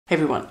Hey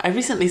everyone, I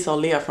recently saw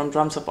Leah from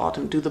Drums of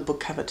Autumn do the book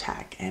cover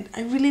tag and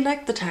I really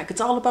liked the tag. It's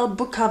all about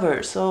book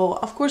covers, so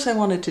of course I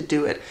wanted to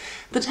do it.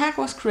 The tag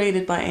was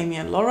created by Amy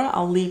and Laura.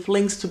 I'll leave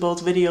links to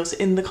both videos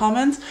in the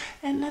comments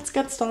and let's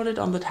get started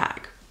on the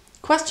tag.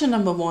 Question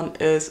number 1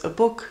 is a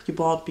book you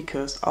bought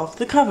because of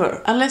the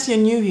cover. Unless you're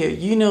new here,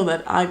 you know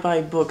that I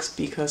buy books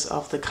because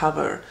of the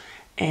cover.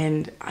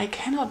 And I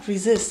cannot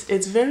resist.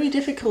 It's very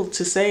difficult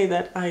to say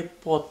that I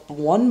bought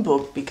one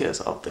book because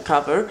of the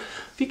cover,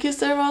 because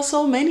there are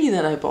so many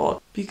that I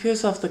bought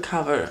because of the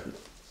cover.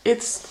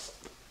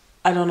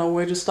 I don't know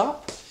where to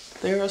stop.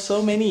 There are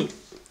so many.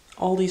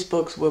 All these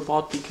books were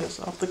bought because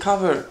of the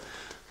cover.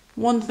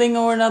 One thing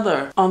or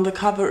another on the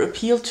cover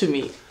appealed to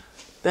me.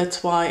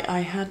 That's why I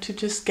had to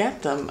just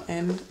get them.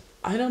 And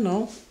I don't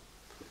know,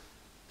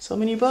 so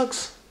many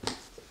books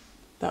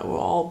that were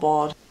all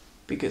bought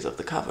because of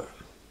the cover.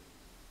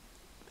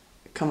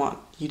 Come on,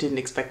 you didn't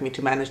expect me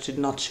to manage to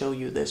not show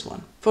you this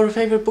one. For a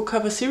favorite book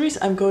cover series,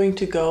 I'm going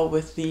to go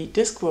with the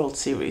Discworld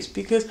series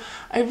because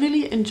I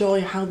really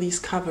enjoy how these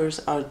covers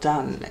are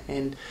done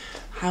and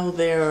how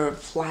they're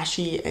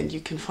flashy and you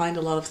can find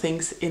a lot of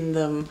things in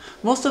them.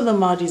 Most of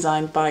them are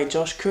designed by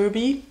Josh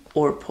Kirby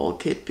or Paul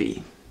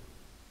Kidby.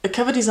 A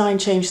cover design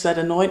change that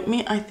annoyed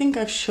me, I think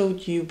I've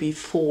showed you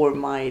before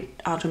my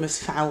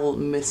Artemis Fowl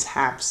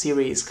Mishap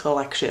series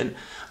collection.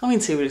 I mean,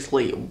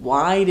 seriously,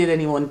 why did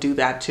anyone do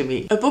that to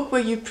me? A book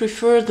where you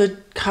prefer the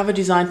cover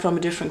design from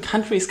a different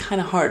country is kind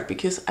of hard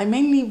because I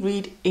mainly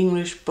read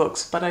English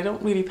books, but I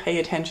don't really pay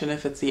attention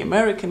if it's the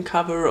American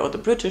cover or the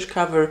British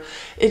cover.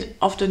 It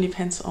often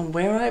depends on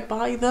where I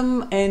buy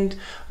them and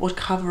what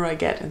cover I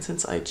get. And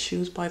since I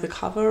choose by the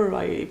cover,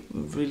 I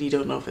really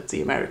don't know if it's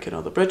the American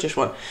or the British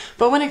one.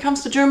 But when it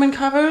comes to German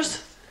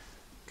covers,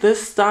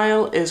 this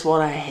style is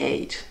what I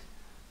hate.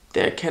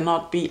 There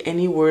cannot be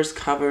any worse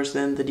covers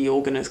than the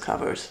Diogenes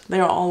covers. They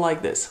are all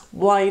like this,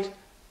 white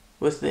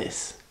with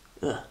this.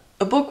 Ugh.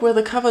 A book where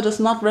the cover does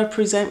not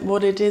represent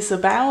what it is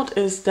about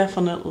is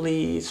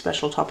definitely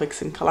Special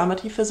Topics in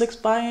Calamity Physics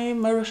by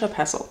Marisha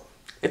Pessl.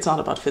 It's not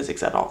about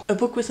physics at all. A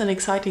book with an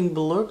exciting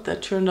blurb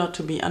that turned out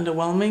to be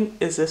underwhelming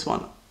is this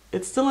one.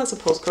 It still has a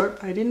postcard,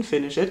 I didn't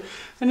finish it,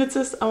 and it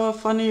says our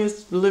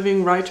funniest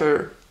living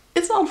writer.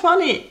 It's not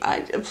funny.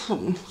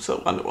 So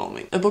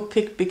underwhelming. A book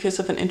picked because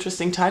of an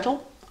interesting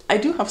title. I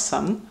do have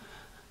some,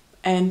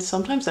 and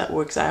sometimes that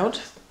works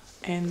out,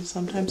 and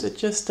sometimes it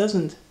just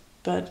doesn't.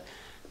 But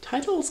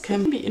titles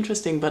can be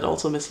interesting, but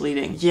also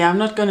misleading. Yeah, I'm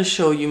not gonna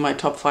show you my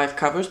top 5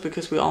 covers,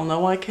 because we all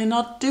know I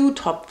cannot do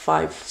top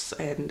 5s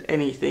and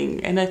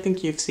anything. And I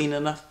think you've seen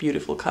enough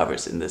beautiful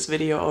covers in this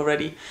video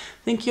already.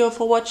 Thank you all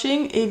for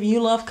watching. If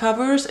you love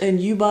covers and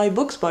you buy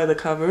books by the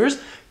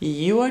covers,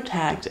 you are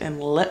tagged,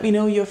 and let me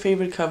know your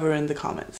favorite cover in the comments.